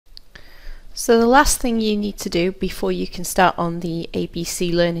So the last thing you need to do before you can start on the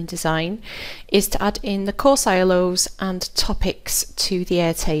ABC Learning Design is to add in the course ILOs and topics to the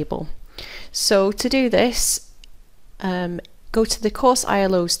Airtable. So to do this, go to the course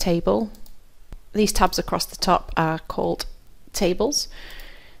ILOs table. These tabs across the top are called tables.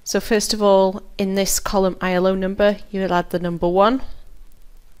 So first of all, in this column ILO number, you will add the number 1,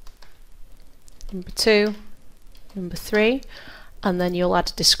 number 2, number 3, and then you'll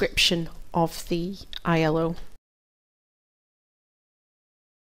add a description of the ILO.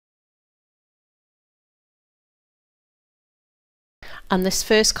 And this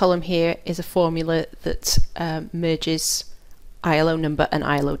first column here is a formula that merges ILO number and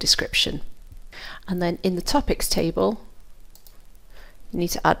ILO description. And then in the topics table, you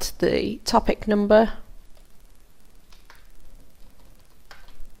need to add the topic number,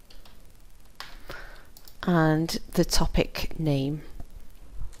 and the topic name.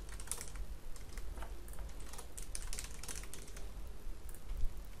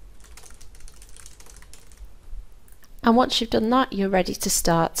 And once you've done that, you're ready to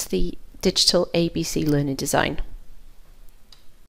start the digital ABC Learning Design.